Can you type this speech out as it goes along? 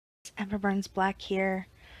Ember Burns Black here.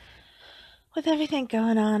 With everything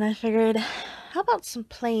going on, I figured, how about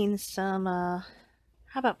playing some,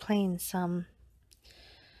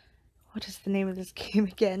 what is the name of this game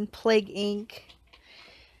again? Plague Inc.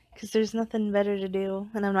 Because there's nothing better to do,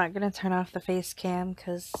 and I'm not going to turn off the face cam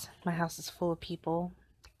because my house is full of people.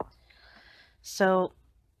 So,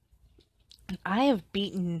 I have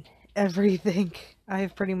beaten everything. I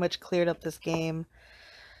have pretty much cleared up this game.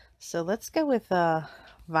 So let's go with,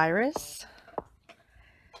 Virus.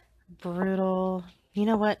 Brutal. You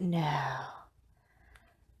know what? No.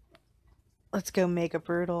 Let's go Mega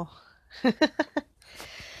Brutal.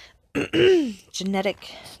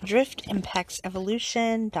 Genetic drift impacts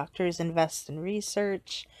evolution. Doctors invest in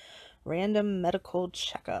research. Random medical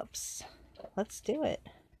checkups. Let's do it.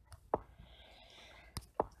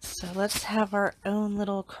 So let's have our own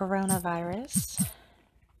little coronavirus.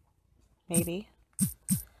 Maybe.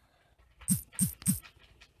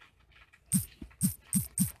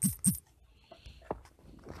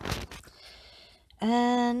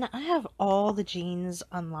 And I have all the genes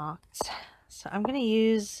unlocked. So I'm going to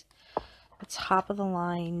use the top of the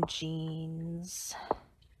line genes.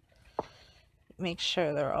 Make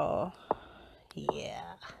sure they're all...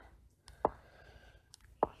 Yeah.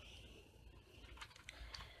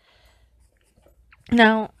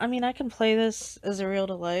 Now, I mean, I can play this as a real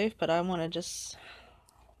to life, but I want to just...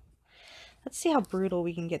 Let's see how brutal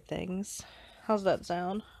we can get things. How's that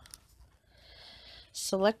sound?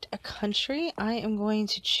 Select a country. I am going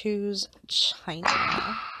to choose China.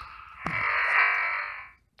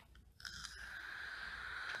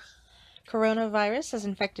 Coronavirus has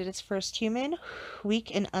infected its first human.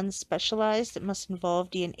 Weak and unspecialized, it must involve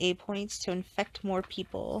DNA points to infect more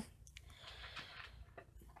people.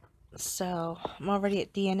 So, I'm already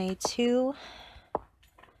at DNA 2.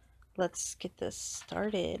 Let's get this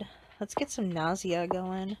started. Let's get some nausea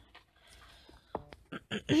going.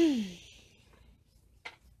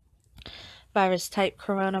 Virus type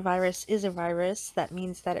coronavirus is a virus. That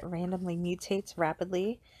means that it randomly mutates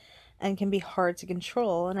rapidly and can be hard to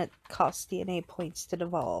control, and it costs DNA points to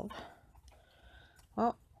devolve.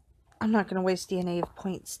 Well, I'm not going to waste DNA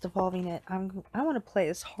points devolving it. I want to play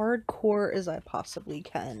as hardcore as I possibly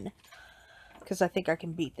can, because I think I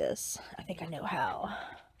can beat this. I think I know how.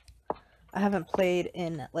 I haven't played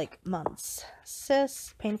in like months.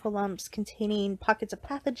 Cysts, painful lumps containing pockets of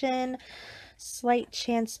pathogen, slight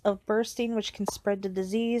chance of bursting which can spread the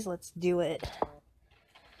disease. Let's do it.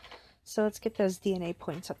 So let's get those DNA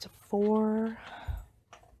points up to 4.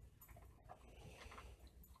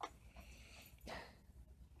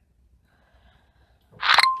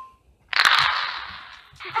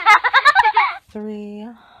 Three.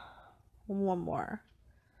 One more.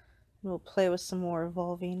 We'll play with some more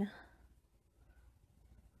evolving.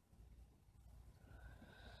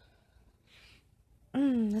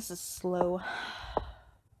 This is slow.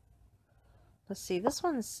 Let's see, this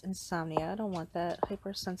one's insomnia. I don't want that.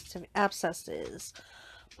 Hypersensitivity. Abscess is.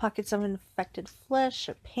 Pockets of infected flesh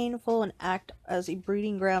are painful and act as a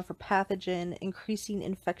breeding ground for pathogen, increasing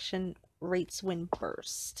infection rates when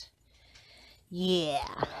burst. Yeah,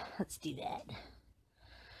 let's do that.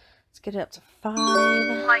 Let's get it up to 5.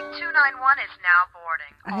 Flight 291 is now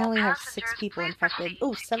boarding. I only have 6 people infected.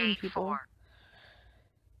 Oh, 7 people.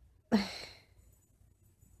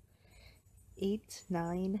 8,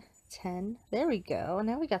 9, 10. There we go.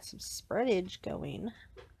 Now we got some spreadage going.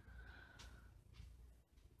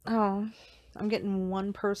 Oh, I'm getting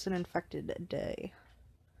 1 person infected a day.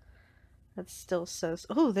 That's still so...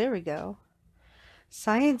 Oh, there we go.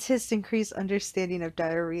 Scientists increase understanding of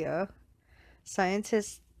diarrhea.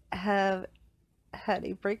 Scientists have had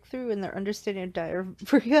a breakthrough in their understanding of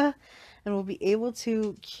diarrhea and will be able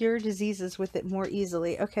to cure diseases with it more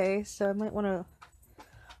easily. Okay, so I might want to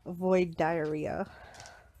avoid diarrhea.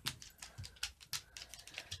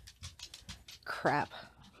 Crap.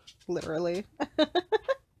 Literally. There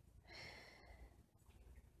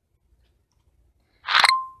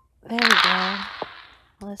we go.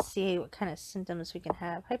 Let's see what kind of symptoms we can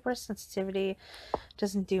have. Hypersensitivity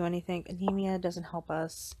doesn't do anything. Anemia doesn't help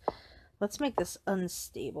us. Let's make this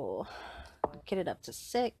unstable. Get it up to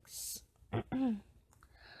 6.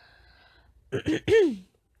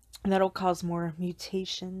 That'll cause more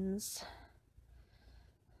mutations.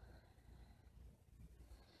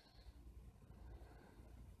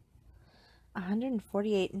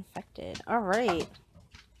 $148 infected. Alright.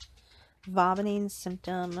 Vomiting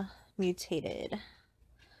symptom mutated.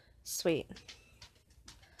 Sweet.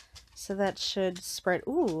 So that should spread.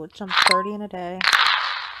 Ooh, jump 30 in a day.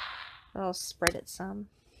 That'll spread it some.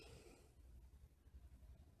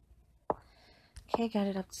 Okay, got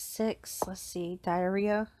it up to 6. Let's see.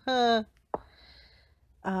 Diarrhea.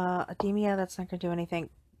 Edema, that's not going to do anything.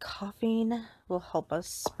 Coughing will help us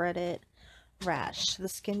spread it. Rash. The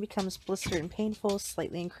skin becomes blistered and painful,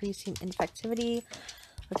 slightly increasing infectivity.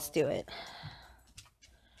 Let's do it.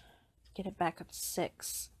 Get it back up to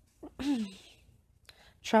 6.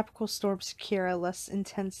 Tropical storm Sakura, less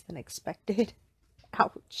intense than expected.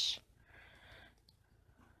 Ouch.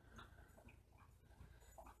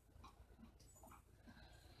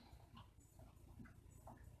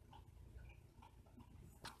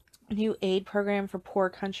 New aid program for poor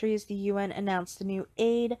countries. The UN announced a new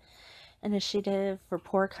aid initiative for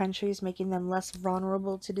poor countries, making them less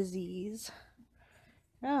vulnerable to disease.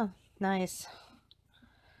 Oh, nice.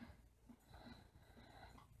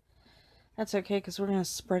 That's okay, because we're going to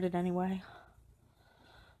spread it anyway.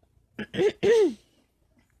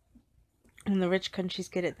 When the rich countries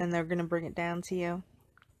get it, then they're going to bring it down to you.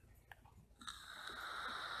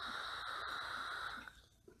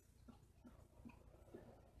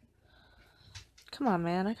 Come on,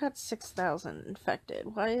 man. I got 6,000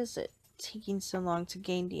 infected. Why is it taking so long to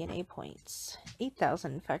gain DNA points?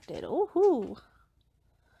 8,000 infected. Ooh-hoo.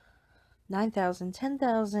 9,000,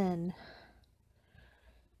 10,000.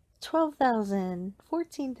 12,000,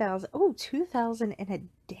 14,000. Oh, 2,000 in a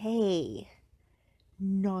day.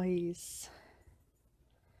 Nice.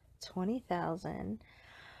 20,000.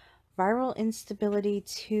 Viral instability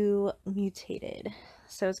 2 mutated.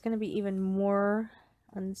 So it's going to be even more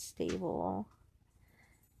unstable.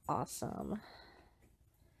 Awesome.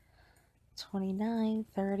 29,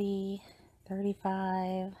 30,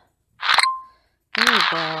 35. There we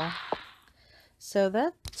go. So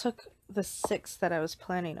that took the 6 that I was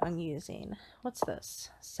planning on using. What's this?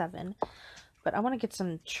 7. But I want to get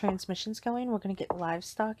some transmissions going. We're going to get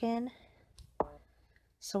livestock in.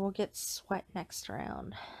 So we'll get sweat next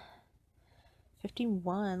round.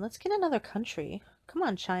 51. Let's get another country. Come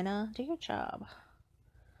on, China. Do your job.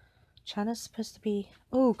 China's supposed to be...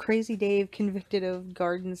 Oh, Crazy Dave convicted of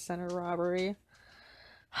garden center robbery.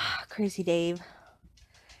 Crazy Dave.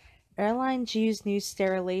 Airlines use new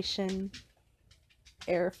sterilization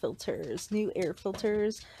air filters. New air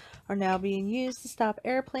filters are now being used to stop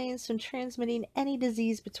airplanes from transmitting any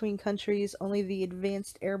disease between countries. Only the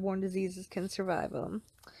advanced airborne diseases can survive them.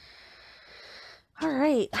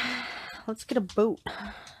 Alright. Let's get a boat.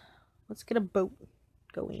 Let's get a boat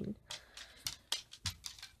going.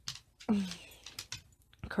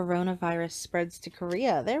 Coronavirus spreads to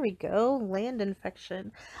Korea. There we go. Land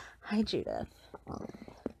infection. Hi, Judith.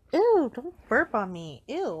 Ew, don't burp on me.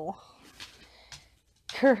 Ew.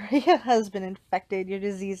 Korea has been infected. Your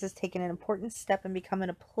disease has taken an important step in becoming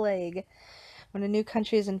a plague. When a new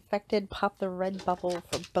country is infected, pop the red bubble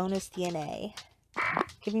for bonus DNA.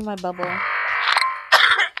 Give me my bubble.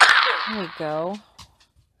 There we go.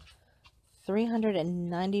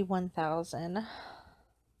 391,000.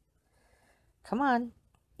 Come on.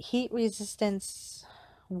 Heat resistance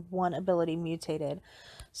 1 ability mutated.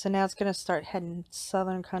 So now it's going to start heading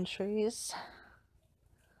southern countries.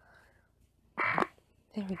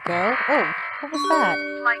 There we go. Oh, what was that?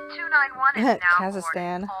 Flight 291 is now Kazakhstan.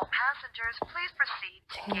 boarding. All passengers, please proceed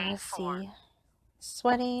to Okay, gate let's 4. see.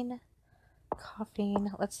 Sweating.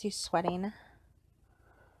 Coughing. Let's do sweating.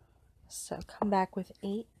 So come back with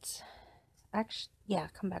 8. Actually, yeah,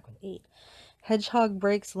 come back with 8. Hedgehog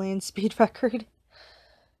breaks land speed record.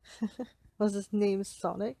 Was his name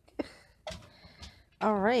Sonic?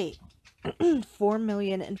 Alright. 4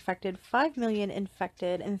 million infected, 5 million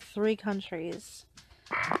infected in 3 countries.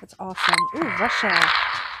 That's awesome. Ooh, Russia.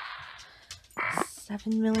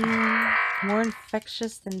 7 million. More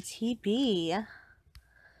infectious than TB.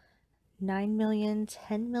 9 million,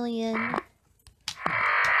 10 million.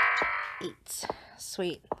 8.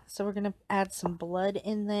 Sweet. So we're going to add some blood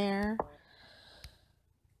in there.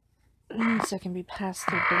 So it can be passed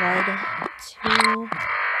through blood too.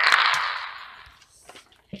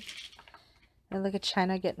 And look at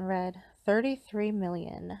China getting red. 33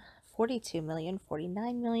 million. 42 million.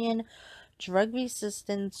 49 million. Drug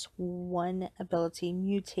resistance 1 ability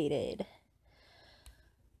mutated.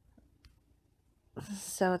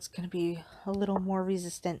 So it's going to be a little more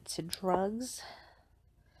resistant to drugs.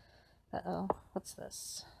 Uh-oh. What's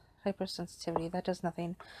this? Hypersensitivity. That does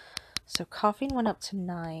nothing. So coughing went up to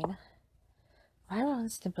 9. Viral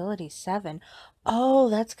instability 7. Oh,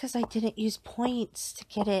 that's because I didn't use points to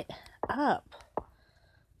get it up.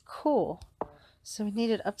 Cool. So we need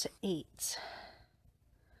it up to 8.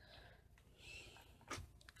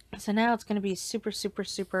 So now it's going to be super, super,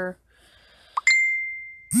 super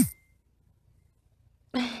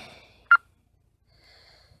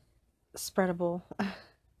spreadable.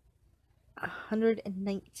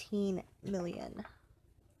 119 million.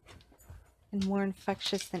 And more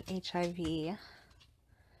infectious than HIV.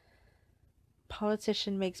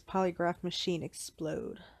 Politician makes polygraph machine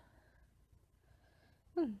explode.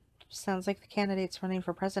 Sounds like the candidate's running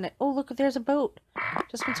for president. Oh, look, there's a boat.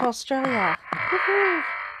 Just went to Australia. Woohoo!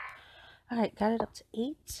 Alright, got it up to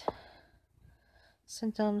 8.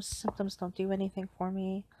 Symptoms. Symptoms don't do anything for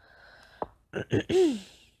me. Alright,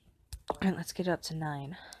 let's get it up to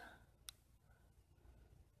 9.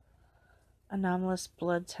 Anomalous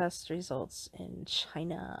blood test results in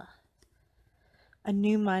China. A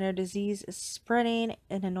new minor disease is spreading.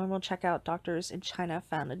 In a normal checkout, doctors in China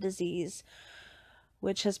found a disease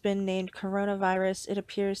which has been named coronavirus. It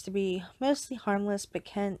appears to be mostly harmless but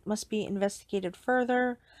must be investigated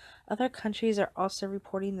further. Other countries are also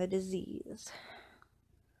reporting the disease.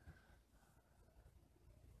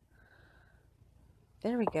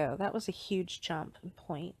 There we go. That was a huge jump in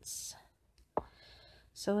points.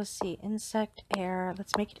 So let's see. Insect, air.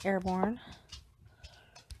 Let's make it airborne.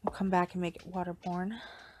 We'll come back and make it waterborne.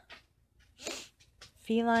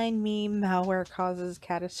 Feline meme malware causes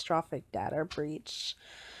catastrophic data breach.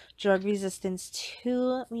 Drug resistance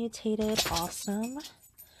 2 mutated. Awesome.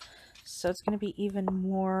 So it's going to be even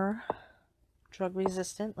more drug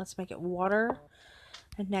resistant. Let's make it water.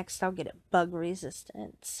 And next I'll get it bug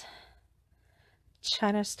resistant.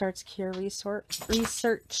 China starts cure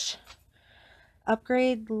research.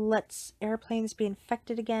 Upgrade lets airplanes be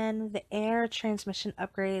infected again. The air transmission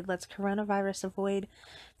upgrade lets coronavirus avoid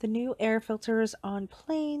the new air filters on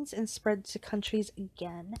planes and spread to countries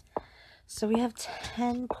again. So we have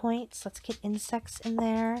 10 points. Let's get insects in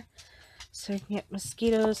there so we can get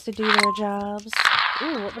mosquitoes to do their jobs.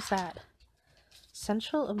 Ooh, what was that?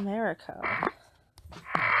 Central America.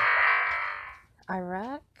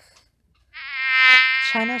 Iraq.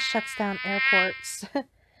 China shuts down airports.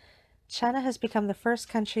 China has become the first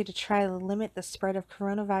country to try to limit the spread of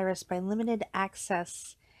coronavirus by limited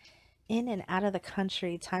access in and out of the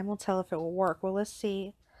country. Time will tell if it will work. Well, let's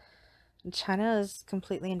see. China is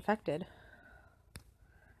completely infected.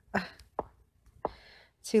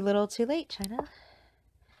 Too little, too late, China.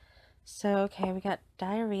 So, okay, we got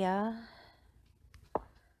diarrhea.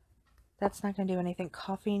 That's not going to do anything.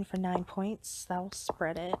 Coughing for 9 points. That will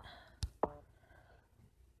spread it.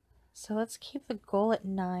 So let's keep the goal at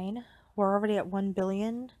 9. We're already at 1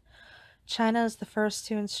 billion. China is the first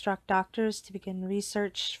to instruct doctors to begin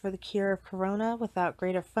research for the cure of corona without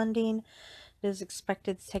greater funding. It is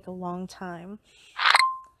expected to take a long time.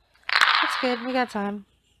 That's good. We got time.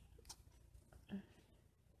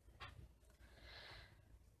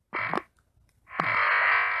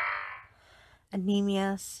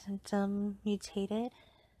 Anemia symptom mutated.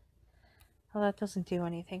 Oh, that doesn't do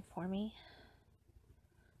anything for me.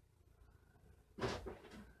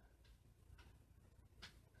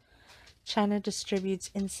 China distributes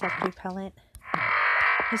insect repellent.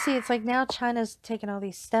 You see, it's like now China's taking all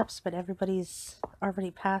these steps, but everybody's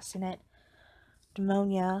already passing it.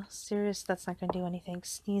 Pneumonia. Serious, that's not going to do anything.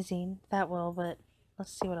 Sneezing, that will, but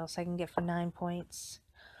let's see what else I can get for 9 points.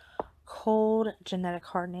 Cold, genetic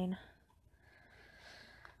hardening.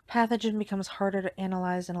 Pathogen becomes harder to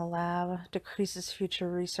analyze in a lab. Decreases future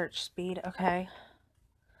research speed. Okay.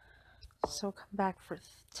 So we'll come back for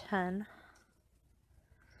 10.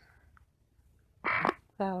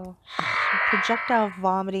 So, projectile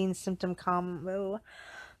vomiting symptom combo.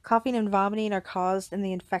 Coughing and vomiting are caused in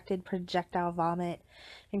the infected projectile vomit,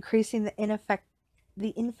 increasing the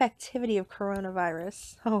infectivity of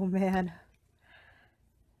coronavirus. Oh man.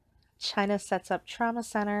 China sets up trauma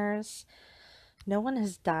centers. No one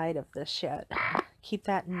has died of this yet. Keep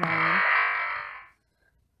that in mind.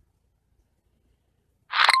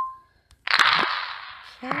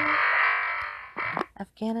 Okay.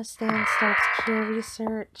 Afghanistan starts cure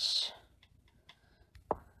research.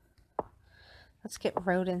 Let's get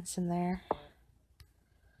rodents in there.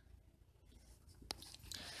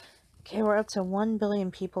 Okay, we're up to 1 billion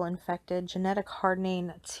people infected. Genetic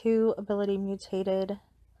hardening, 2 ability mutated.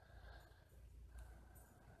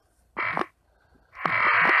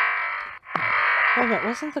 Wait a minute,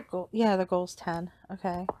 wasn't the goal? Yeah, the goal's 10.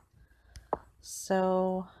 Okay.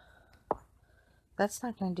 So that's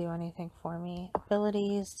not going to do anything for me.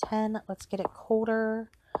 Abilities, 10. Let's get it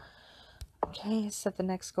colder. Okay, set the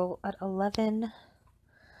next goal at 11.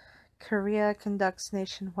 Korea conducts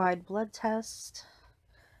nationwide blood test.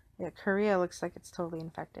 Yeah, Korea looks like it's totally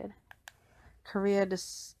infected. Korea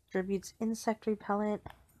distributes insect repellent.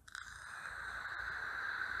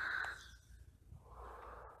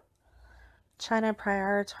 China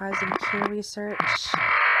prioritizing cure research.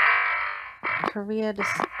 Korea you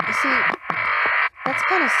see, That's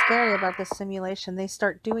kind of scary about this simulation. They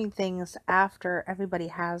start doing things after everybody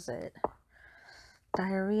has it.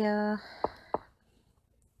 Diarrhea.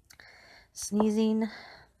 Sneezing.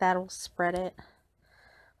 That'll spread it.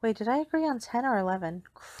 Wait, did I agree on 10 or 11?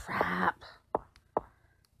 Crap.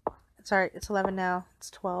 Sorry, it's 11 now. It's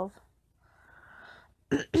 12.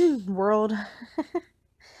 World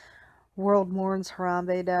mourns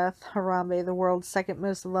Harambe death. Harambe, the world's second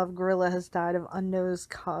most loved gorilla, has died of unknown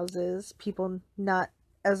causes. People not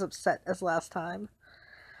as upset as last time.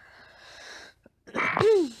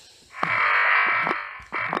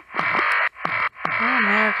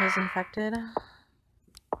 America's infected.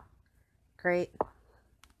 Great.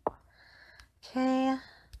 Okay.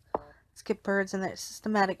 Let's get birds in there.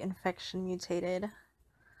 Systematic infection mutated.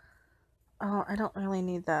 Oh, I don't really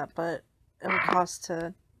need that, but it would cost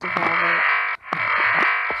to develop it.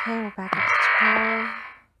 Okay, we're back up to 12.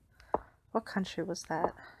 What country was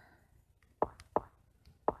that?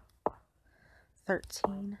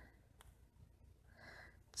 13.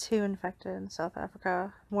 2 infected in South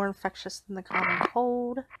Africa. More infectious than the common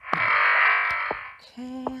cold.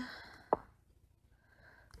 Okay.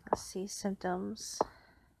 Let's see symptoms.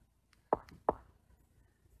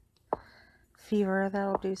 Fever,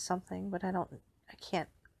 that'll do something, but I can't.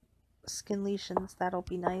 Skin lesions, that'll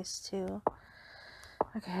be nice too.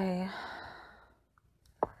 Okay.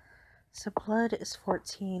 So blood is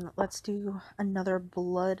 14. Let's do another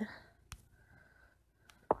blood.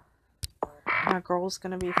 My girl's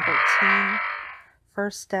gonna be 14.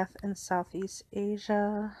 First death in Southeast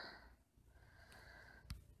Asia.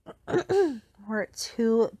 We're at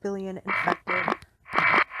 2 billion infected.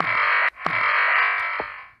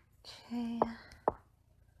 Okay.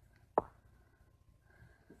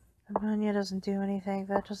 Pneumonia doesn't do anything.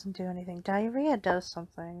 That doesn't do anything. Diarrhea does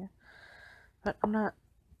something. But I'm not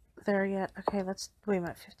there yet. Okay, let's... Wait a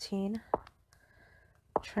minute. 15.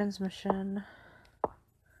 Transmission.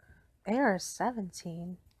 Air is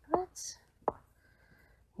 17. What?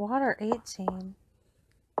 Water 18.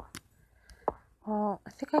 Well, I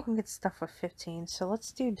think I can get stuff with 15. So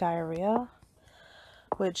let's do diarrhea.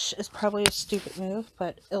 Which is probably a stupid move,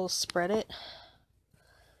 but it'll spread it.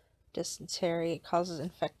 Dysentery causes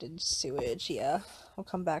infected sewage. Yeah, we'll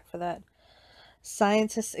come back for that.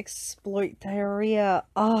 Scientists exploit diarrhea.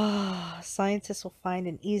 Scientists will find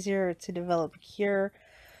an easier to develop cure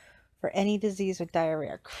for any disease with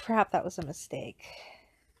diarrhea. Crap, that was a mistake.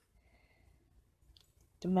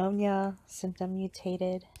 Pneumonia, symptom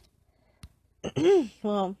mutated.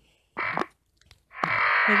 Well,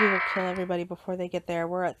 maybe we'll kill everybody before they get there.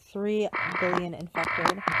 We're at 3 billion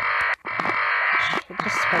infected. It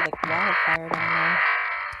just spread like wildfire down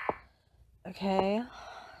there. Okay.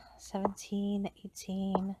 17,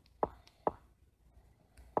 18,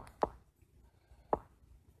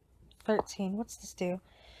 13. What's this do?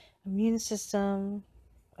 Immune system.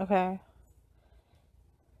 Okay.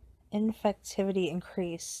 Infectivity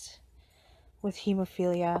increased with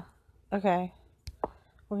hemophilia. Okay.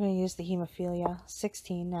 We're going to use the hemophilia.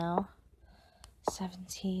 16 now.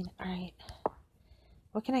 17. Alright.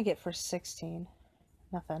 What can I get for 16?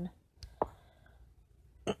 Nothing.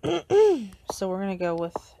 So we're going to go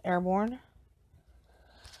with airborne.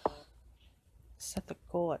 Set the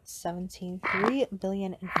goal at 17. 3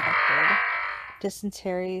 billion infected.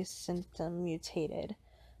 Dysentery symptom mutated.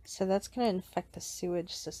 So that's going to infect the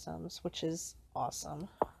sewage systems, which is awesome.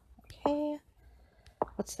 Okay.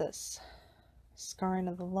 What's this? Scarring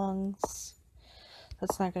of the lungs.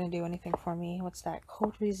 That's not going to do anything for me. What's that?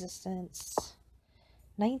 Cold resistance.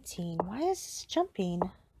 19. Why is this jumping?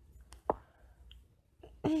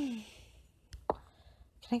 Can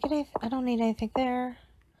I get anything? I don't need anything there.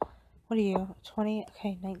 What are you? 20?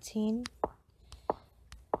 Okay, 19.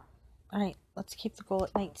 Alright, let's keep the goal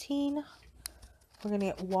at 19. We're going to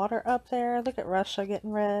get water up there. Look at Russia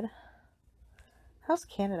getting red. How's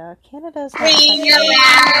Canada? Canada's not Ring around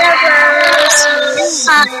the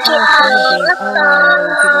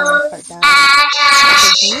world.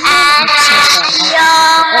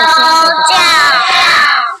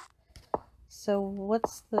 So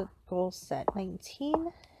what's the goal set?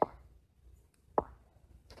 19?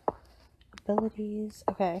 Abilities.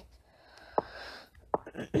 Okay.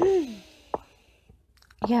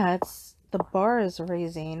 Yeah, it's... The bar is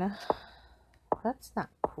raising. That's not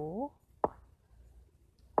cool.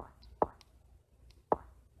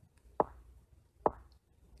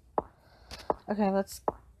 Okay, let's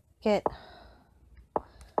get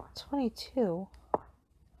 22.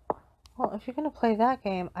 Well, if you're going to play that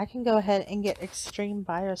game, I can go ahead and get Extreme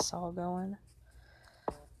Biosol going.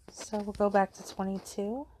 So we'll go back to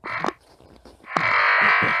 22.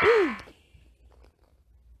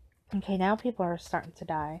 Okay, now people are starting to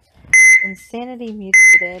die. Insanity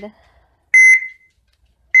mutated.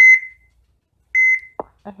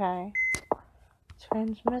 Okay.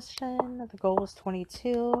 Transmission. The goal was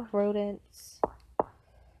 22. Rodents.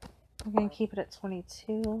 We're going to keep it at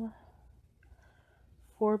 22.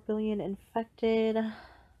 4 billion infected.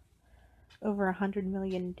 Over 100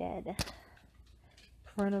 million dead.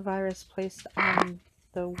 Coronavirus placed on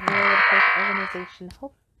the World Health Organization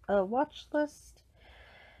watch list.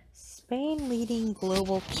 Spain leading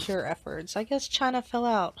global cure efforts. I guess China fell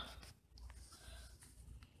out.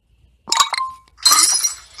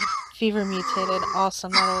 Fever mutated.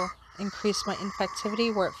 Awesome. That'll increase my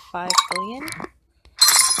infectivity. We're at 5 billion.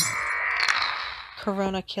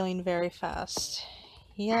 Corona killing very fast.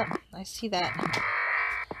 Yep, I see that.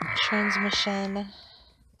 Transmission.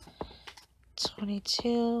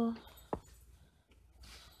 22.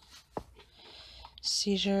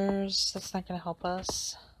 Seizures. That's not going to help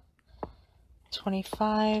us.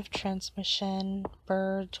 25. Transmission.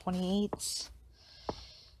 Bird. 28.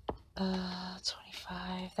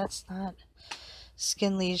 25. That's not.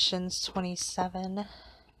 Skin lesions. 27.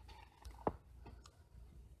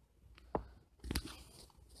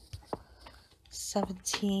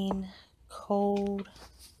 17. Cold.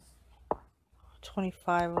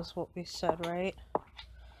 25 was what we said, right?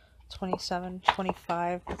 27,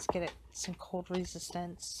 25. Let's get it some cold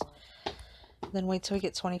resistance. Then wait till we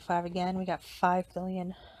get 25 again. We got 5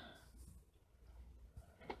 billion.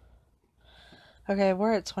 Okay,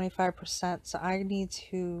 we're at 25%, so I need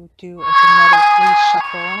to do a genetic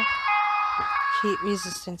reshuffle. Heat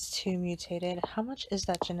resistance 2 mutated. How much is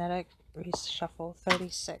that genetic reshuffle?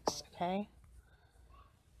 36, okay.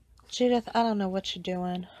 Judith, I don't know what you're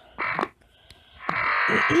doing.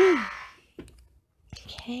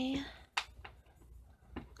 Okay.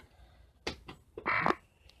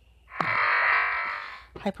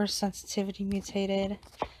 Hypersensitivity mutated.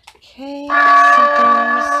 Okay.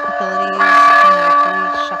 Symptoms, abilities, genetic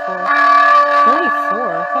reshuffle. 34.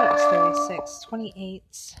 I thought it was 36.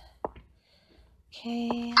 28.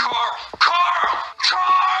 Okay.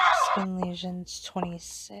 Skin lesions.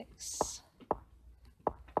 26.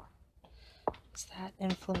 Is that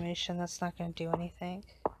inflammation? That's not going to do anything.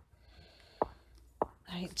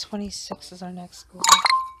 Alright, 26 is our next goal.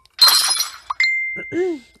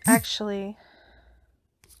 Actually,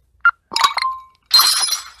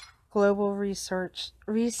 global research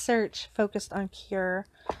focused on cure.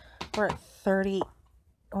 We're at 30.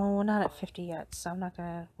 Oh, we're not at 50 yet, so I'm not going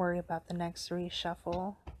to worry about the next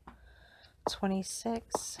reshuffle.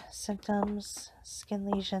 26. Symptoms. Skin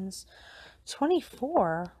lesions.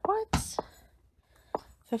 24. What?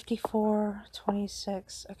 54.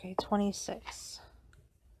 26. Okay, 26.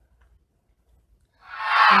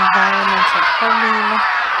 Environmental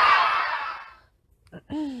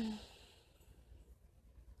hardening.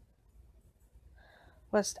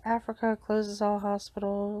 West Africa closes all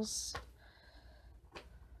hospitals.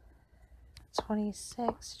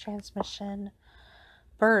 26. Transmission.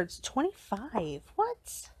 Birds. 25.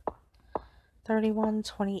 What? 31.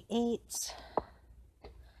 28.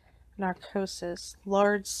 Narcosis.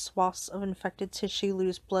 Large swaths of infected tissue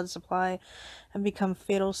lose blood supply and become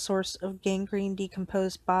fatal source of gangrene.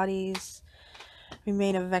 Decomposed bodies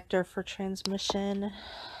remain a vector for transmission.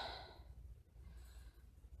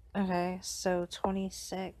 Okay, so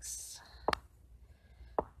 26.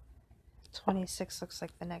 26 looks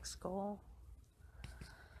like the next goal.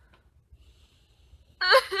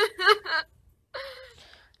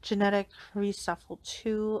 Genetic reshuffle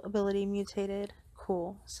 2 ability mutated.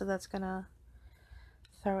 Cool. So that's gonna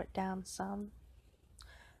throw it down some.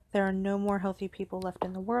 There are no more healthy people left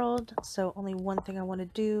in the world, so only one thing I want to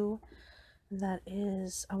do, and that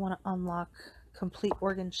is I want to unlock complete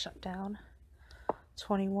organ shutdown.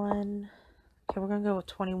 21. Okay, we're gonna go with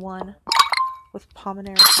 21 with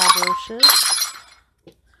pulmonary fibrosis.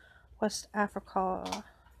 West Africa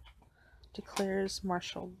declares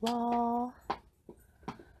martial law.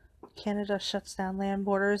 Canada shuts down land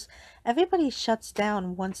borders. Everybody shuts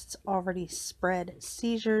down once it's already spread.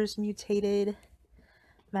 Seizures mutated.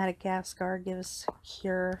 Madagascar gives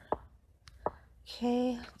cure.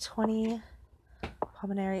 Okay, 20.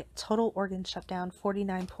 Pulmonary total organ shutdown,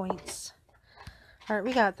 49 points. Alright,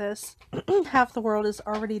 we got this. Half the world is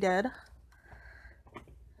already dead.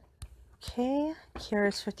 Okay, cure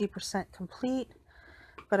is 50% complete.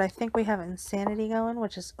 But I think we have insanity going,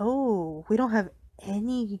 which is... Oh, we don't have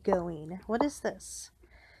any going. What is this?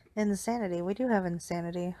 Insanity. We do have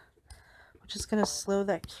insanity. Which is going to slow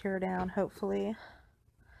that cure down, hopefully.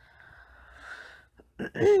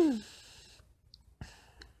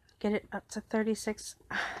 Get it up to 36.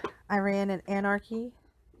 Iran and anarchy.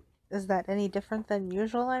 Is that any different than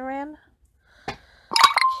usual, Iran?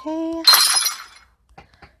 Okay.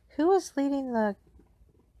 Who was leading the...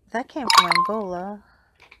 That came from Angola.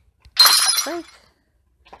 Break.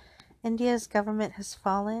 India's government has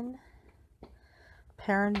fallen.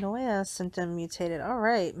 Paranoia symptom mutated.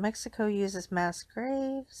 Alright. Mexico uses mass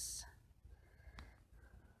graves.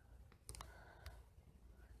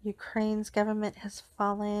 Ukraine's government has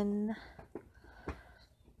fallen.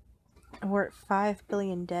 We're at 5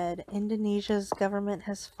 billion dead. Indonesia's government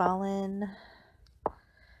has fallen.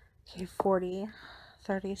 Okay, 40.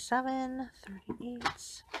 37,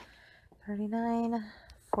 38, 39,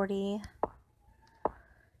 40.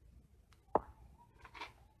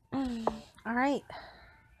 Alright.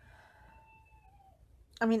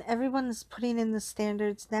 I mean, everyone's putting in the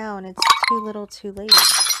standards now, and it's too little too late.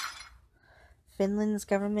 Finland's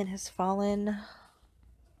government has fallen.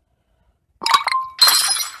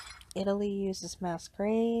 Italy uses mass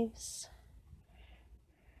graves.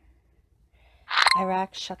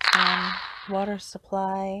 Iraq shuts down water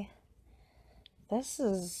supply. This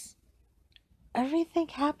is... Everything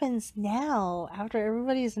happens now, after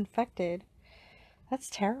everybody's infected. That's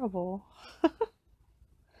terrible.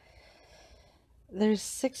 There's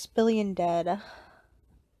 6 billion dead.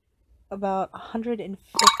 About 150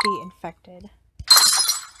 infected.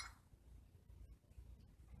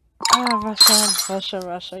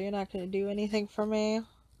 Russia, you're not going to do anything for me.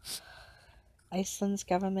 Iceland's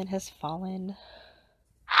government has fallen.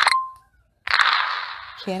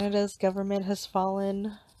 Canada's government has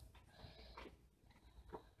fallen.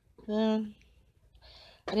 I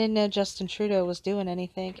didn't know Justin Trudeau was doing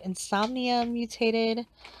anything. Insomnia mutated.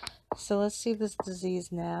 So let's see this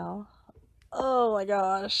disease now. Oh my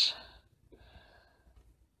gosh.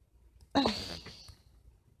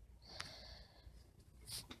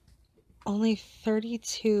 Only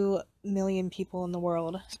 32 million people in the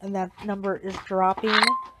world, and that number is dropping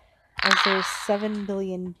as there's 7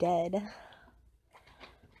 billion dead.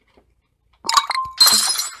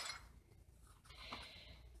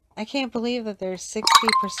 I can't believe that there's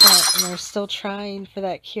 60% and they're still trying for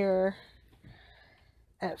that cure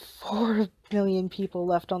at 4 billion people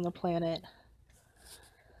left on the planet.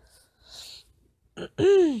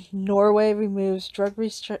 Norway removes drug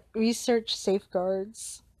research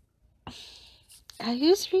safeguards.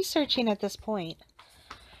 Who's researching at this point?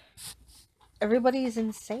 Everybody's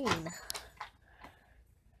insane.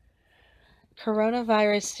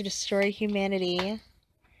 Coronavirus to destroy humanity.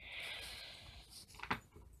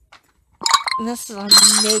 This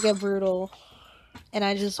is mega brutal, and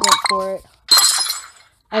I just went for it.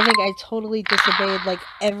 I think I totally disobeyed like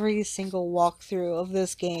every single walkthrough of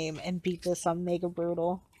this game and beat this on mega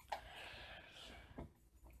brutal.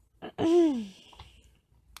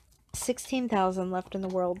 16,000 left in the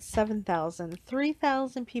world, 7,000,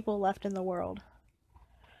 3,000 people left in the world.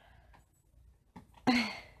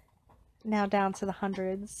 Now down to the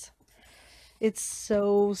hundreds. It's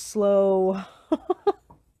so slow.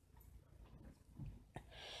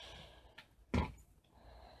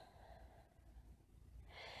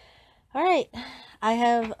 Alright, I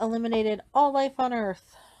have eliminated all life on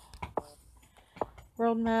Earth.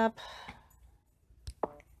 World map.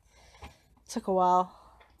 Took a while.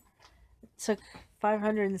 It took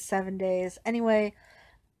 507 days. Anyway,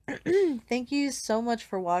 thank you so much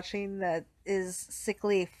for watching. That is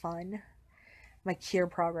sickly fun. My cure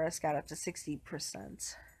progress got up to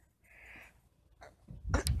 60%.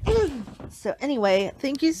 So anyway,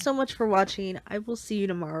 thank you so much for watching. I will see you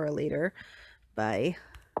tomorrow or later. Bye.